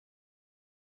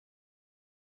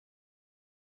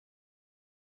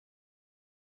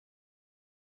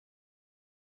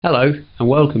Hello and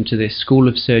welcome to this School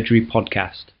of Surgery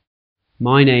podcast.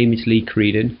 My name is Lee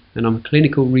Creedon and I'm a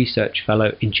Clinical Research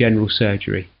Fellow in General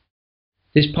Surgery.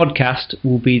 This podcast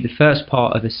will be the first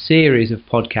part of a series of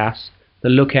podcasts that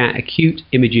look at acute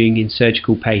imaging in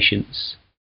surgical patients.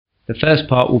 The first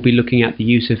part will be looking at the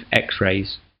use of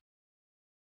X-rays.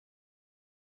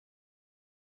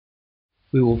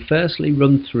 We will firstly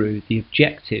run through the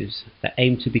objectives that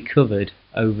aim to be covered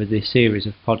over this series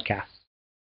of podcasts.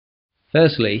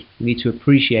 Firstly, we need to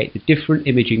appreciate the different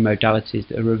imaging modalities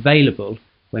that are available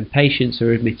when patients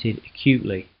are admitted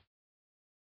acutely.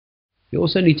 We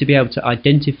also need to be able to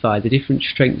identify the different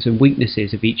strengths and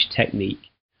weaknesses of each technique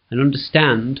and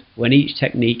understand when each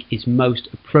technique is most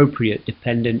appropriate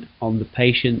dependent on the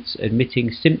patient's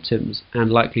admitting symptoms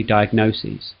and likely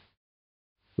diagnoses.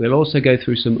 We'll also go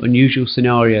through some unusual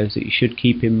scenarios that you should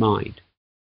keep in mind.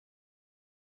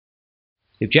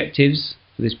 The objectives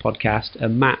for this podcast are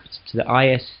mapped to the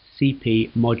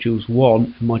ISCP Modules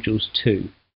 1 and Modules 2.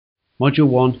 Module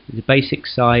 1 is the basic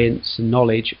science and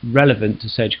knowledge relevant to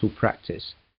surgical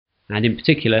practice, and in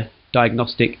particular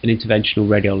diagnostic and interventional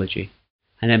radiology.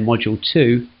 And then Module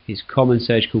 2 is common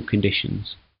surgical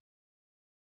conditions.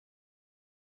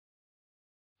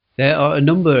 There are a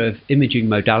number of imaging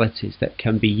modalities that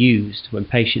can be used when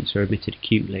patients are admitted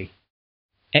acutely.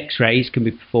 X-rays can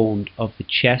be performed of the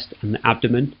chest and the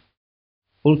abdomen.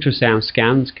 Ultrasound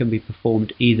scans can be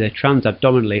performed either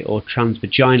transabdominally or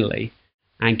transvaginally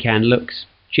and can look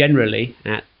generally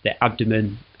at the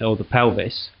abdomen or the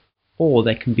pelvis, or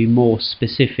they can be more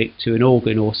specific to an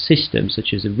organ or system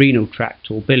such as the renal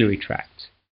tract or biliary tract.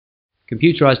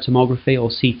 Computerized tomography or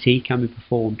CT can be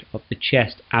performed of the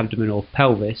chest, abdomen or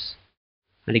pelvis,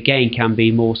 and again can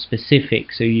be more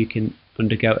specific, so you can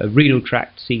undergo a renal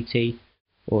tract CT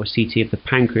or a CT of the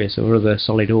pancreas or other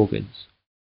solid organs.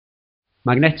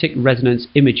 Magnetic resonance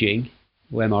imaging,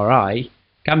 or MRI,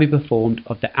 can be performed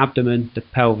of the abdomen, the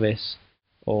pelvis,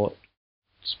 or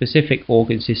specific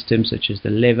organ systems such as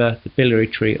the liver, the biliary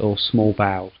tree, or small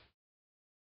bowel.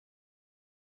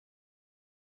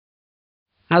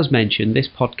 As mentioned, this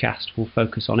podcast will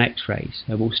focus on X-rays,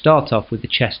 and we'll start off with the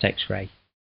chest X-ray.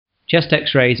 Chest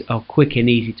X-rays are quick and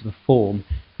easy to perform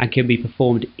and can be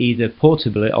performed either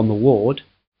portably on the ward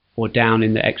or down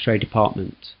in the X-ray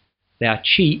department. They are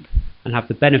cheap and have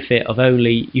the benefit of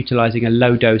only utilising a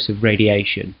low dose of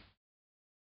radiation.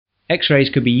 X-rays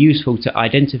could be useful to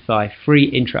identify free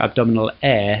intra-abdominal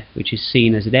air, which is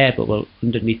seen as an air bubble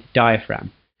underneath the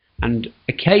diaphragm, and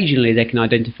occasionally they can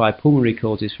identify pulmonary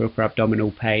causes for upper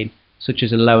abdominal pain, such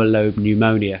as a lower lobe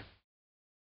pneumonia.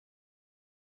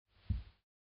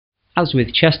 As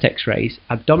with chest X-rays,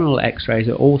 abdominal X-rays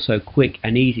are also quick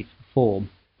and easy to perform,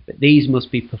 but these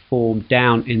must be performed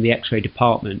down in the X-ray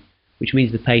department, which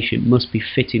means the patient must be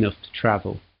fit enough to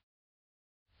travel.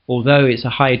 Although it's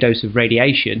a higher dose of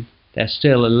radiation, there's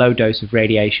still a low dose of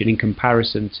radiation in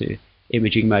comparison to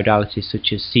imaging modalities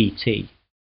such as CT.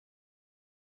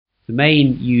 The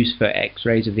main use for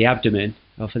X-rays of the abdomen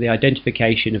are for the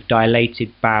identification of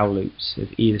dilated bowel loops of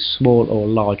either small or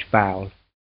large bowel.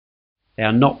 They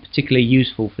are not particularly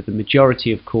useful for the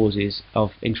majority of causes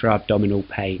of intra-abdominal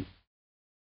pain.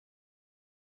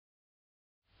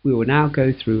 We will now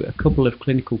go through a couple of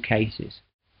clinical cases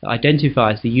that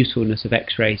identifies the usefulness of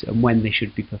X-rays and when they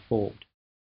should be performed.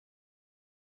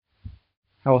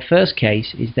 Our first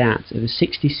case is that of a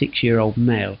 66-year-old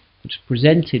male that was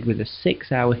presented with a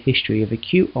 6-hour history of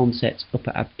acute onset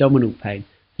upper abdominal pain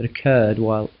that occurred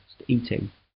whilst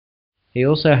eating. He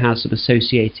also has some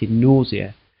associated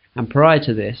nausea, and prior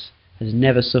to this has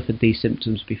never suffered these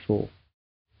symptoms before.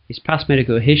 His past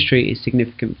medical history is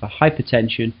significant for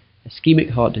hypertension, ischemic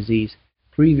heart disease,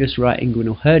 previous right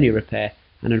inguinal hernia repair,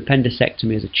 and an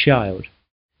appendectomy as a child.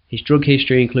 His drug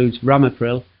history includes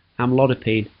ramipril,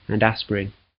 amlodipine, and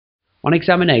aspirin. On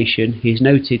examination, he is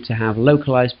noted to have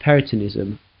localized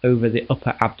peritonism over the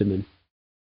upper abdomen.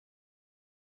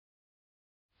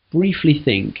 Briefly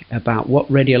think about what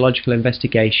radiological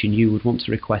investigation you would want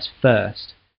to request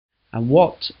first, and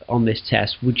what on this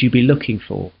test would you be looking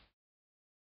for?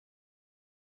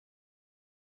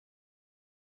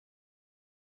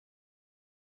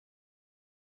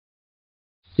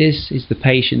 This is the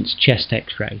patient's chest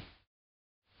X-ray.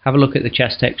 Have a look at the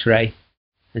chest X-ray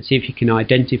and see if you can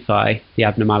identify the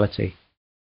abnormality.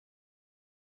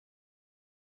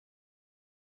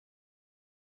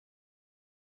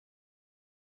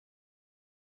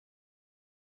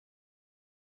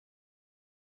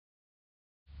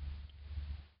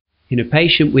 In a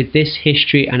patient with this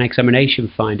history and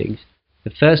examination findings, the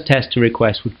first test to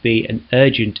request would be an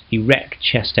urgent erect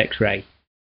chest X-ray.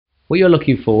 What you're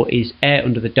looking for is air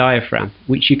under the diaphragm,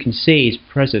 which you can see is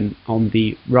present on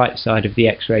the right side of the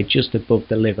X-ray just above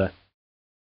the liver.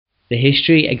 The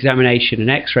history, examination and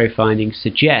X-ray findings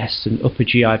suggest an upper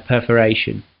GI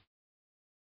perforation.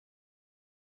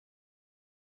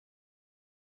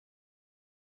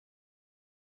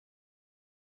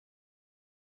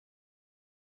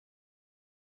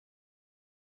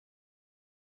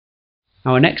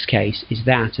 Our next case is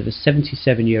that of a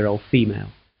 77-year-old female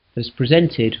that is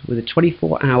presented with a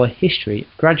 24-hour history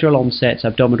of gradual onset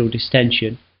abdominal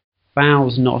distension,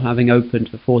 bowels not having opened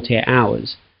for 48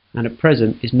 hours, and at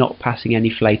present is not passing any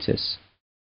flatus.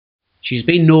 She has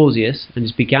been nauseous and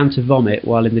has begun to vomit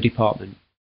while in the department.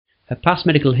 Her past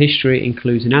medical history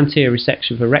includes an anterior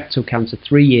resection for rectal cancer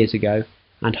 3 years ago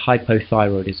and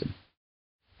hypothyroidism.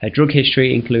 Her drug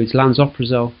history includes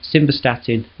lansoprazole,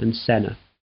 simvastatin and senna.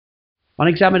 On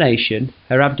examination,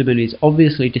 her abdomen is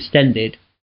obviously distended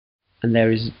and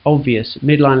there is obvious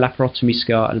midline laparotomy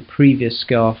scar and a previous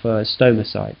scar for her stoma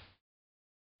site.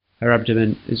 Her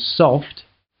abdomen is soft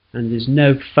and there's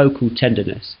no focal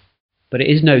tenderness, but it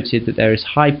is noted that there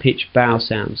is high-pitched bowel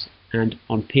sounds, and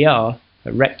on PR,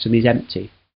 her rectum is empty.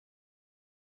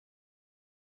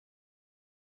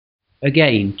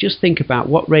 Again, just think about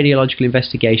what radiological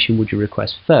investigation would you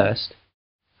request first,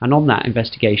 and on that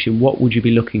investigation, what would you be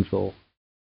looking for?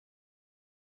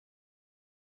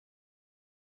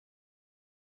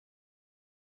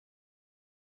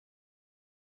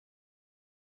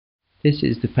 This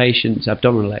is the patient's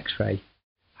abdominal X-ray.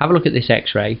 Have a look at this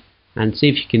X-ray and see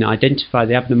if you can identify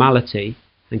the abnormality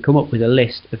and come up with a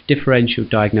list of differential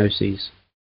diagnoses.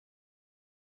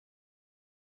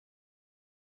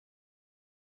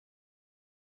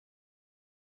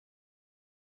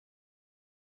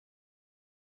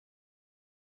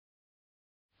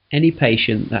 Any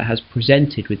patient that has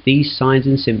presented with these signs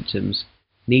and symptoms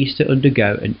needs to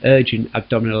undergo an urgent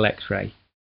abdominal X-ray.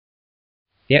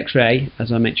 The X-ray,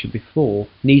 as I mentioned before,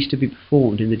 needs to be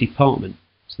performed in the department,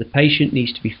 so the patient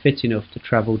needs to be fit enough to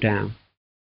travel down.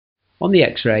 On the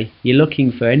X-ray, you're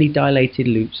looking for any dilated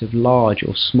loops of large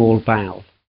or small bowel.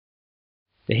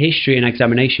 The history and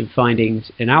examination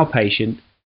findings in our patient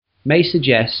may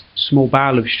suggest small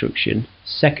bowel obstruction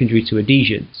secondary to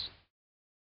adhesions.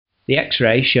 The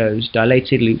X-ray shows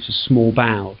dilated loops of small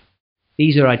bowel.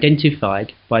 These are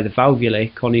identified by the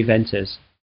valvulae conniventes.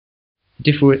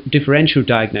 Differential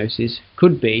diagnosis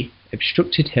could be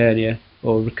obstructed hernia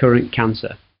or recurrent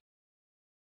cancer.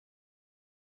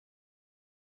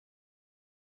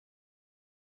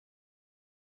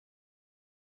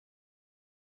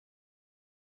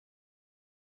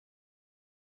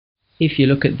 If you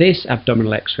look at this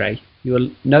abdominal X-ray, you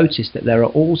will notice that there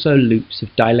are also loops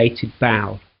of dilated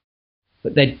bowel,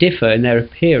 but they differ in their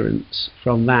appearance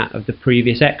from that of the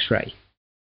previous X-ray.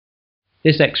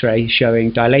 This X-ray is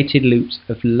showing dilated loops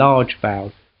of large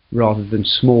bowel rather than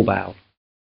small bowel.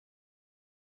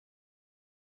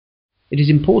 It is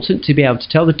important to be able to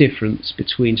tell the difference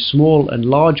between small and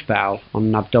large bowel on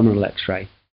an abdominal X-ray.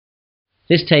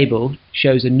 This table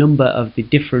shows a number of the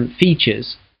different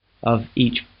features of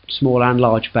each small and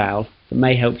large bowel that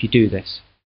may help you do this.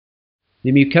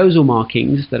 The mucosal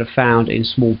markings that are found in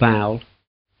small bowel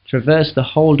traverse the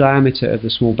whole diameter of the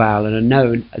small bowel and are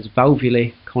known as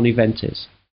valvulae conniventes,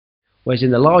 whereas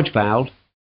in the large bowel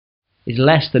is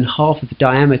less than half of the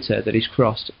diameter that is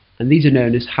crossed, and these are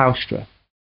known as haustra.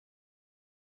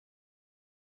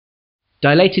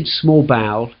 Dilated small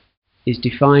bowel is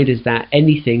defined as that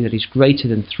anything that is greater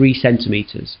than 3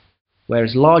 centimeters,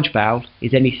 whereas large bowel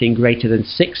is anything greater than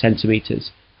 6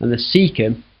 centimeters, and the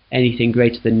cecum anything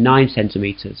greater than 9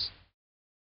 centimeters.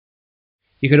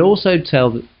 You can also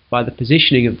tell by the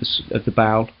positioning of the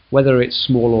bowel whether it's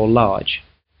small or large.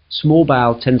 Small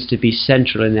bowel tends to be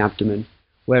central in the abdomen,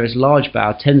 whereas large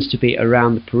bowel tends to be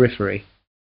around the periphery.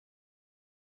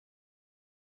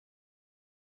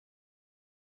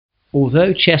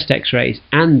 Although chest X-rays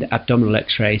and abdominal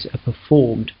X-rays are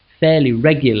performed fairly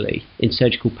regularly in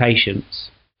surgical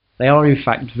patients, they are in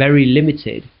fact very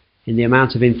limited in the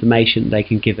amount of information they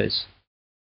can give us.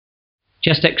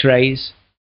 Chest X-rays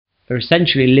are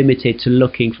essentially limited to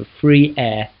looking for free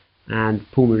air and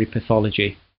pulmonary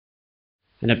pathology,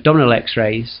 and abdominal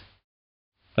X-rays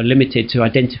are limited to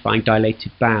identifying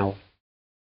dilated bowel.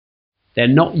 They're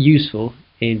not useful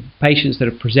in patients that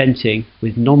are presenting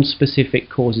with non-specific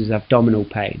causes of abdominal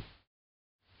pain,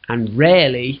 and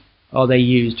rarely are they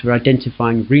used for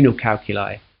identifying renal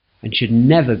calculi and should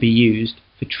never be used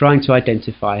for trying to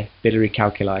identify biliary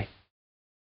calculi.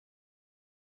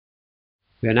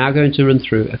 We are now going to run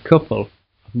through a couple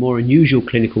of more unusual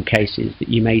clinical cases that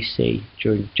you may see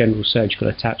during general surgical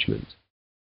attachment.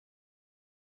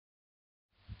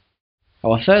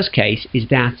 Our first case is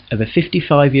that of a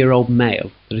 55-year-old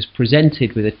male that is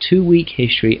presented with a 2-week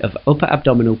history of upper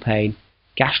abdominal pain,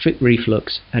 gastric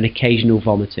reflux and occasional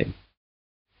vomiting.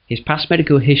 His past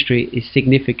medical history is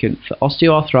significant for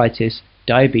osteoarthritis,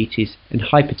 diabetes and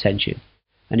hypertension,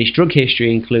 and his drug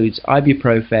history includes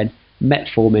ibuprofen,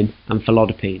 metformin and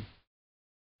felodipine.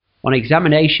 On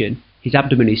examination, his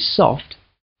abdomen is soft,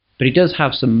 but he does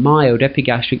have some mild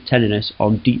epigastric tenderness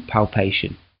on deep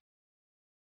palpation.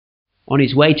 On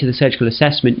his way to the surgical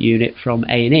assessment unit from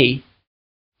A&E,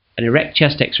 an erect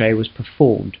chest X-ray was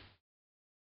performed.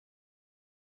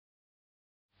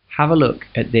 Have a look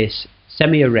at this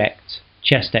semi-erect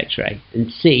chest X-ray and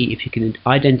see if you can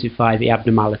identify the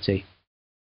abnormality.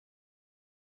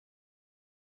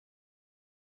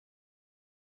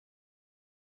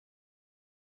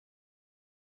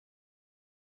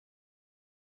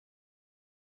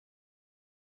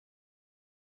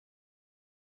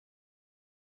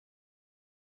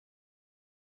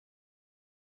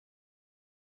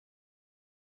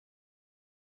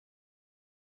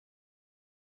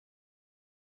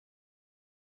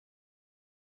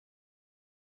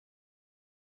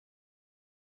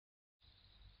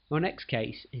 Our next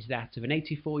case is that of an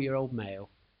 84-year-old male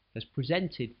that's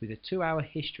presented with a 2-hour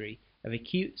history of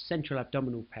acute central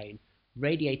abdominal pain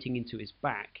radiating into his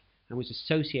back and was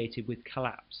associated with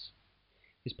collapse.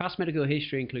 His past medical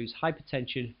history includes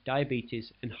hypertension,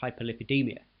 diabetes and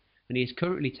hyperlipidemia, and he is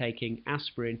currently taking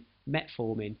aspirin,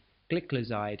 metformin,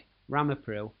 gliclazide,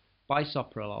 ramipril,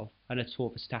 bisoprolol and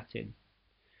atorvastatin.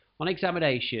 On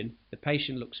examination, the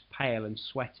patient looks pale and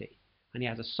sweaty, and he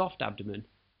has a soft abdomen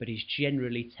but is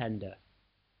generally tender.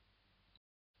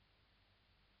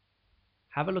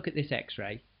 Have a look at this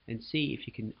X-ray and see if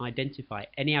you can identify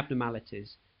any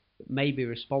abnormalities that may be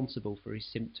responsible for his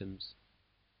symptoms.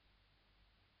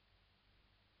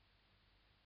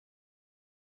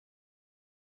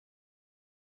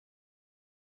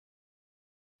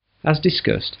 As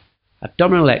discussed,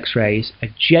 abdominal X-rays are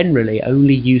generally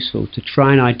only useful to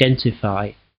try and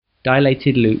identify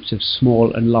dilated loops of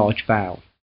small and large bowel.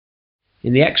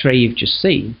 In the X-ray you've just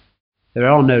seen, there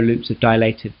are no loops of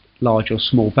dilated large or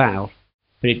small bowel,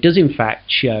 but it does in fact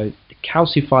show the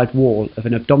calcified wall of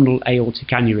an abdominal aortic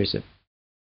aneurysm.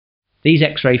 These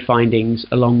X-ray findings,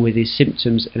 along with his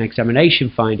symptoms and examination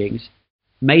findings,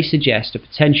 may suggest a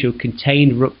potential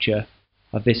contained rupture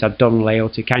of this abdominal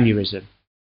aortic aneurysm.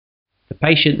 The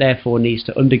patient therefore needs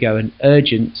to undergo an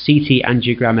urgent CT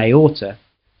angiogram aorta,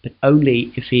 but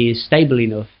only if he is stable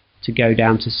enough to go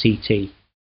down to CT.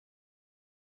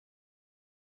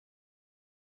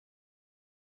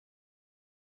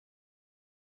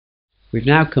 We've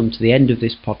now come to the end of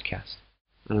this podcast,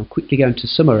 and I'm quickly going to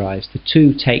summarise the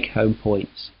 2 take-home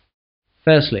points.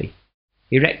 Firstly,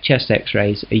 erect chest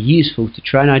X-rays are useful to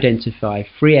try and identify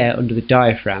free air under the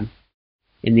diaphragm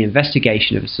in the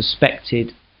investigation of a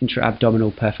suspected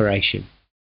intra-abdominal perforation.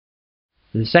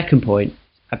 And the second point,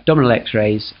 abdominal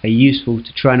X-rays are useful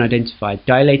to try and identify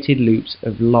dilated loops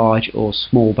of large or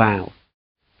small bowel,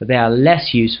 but they are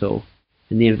less useful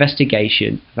in the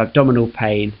investigation of abdominal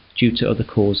pain due to other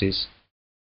causes.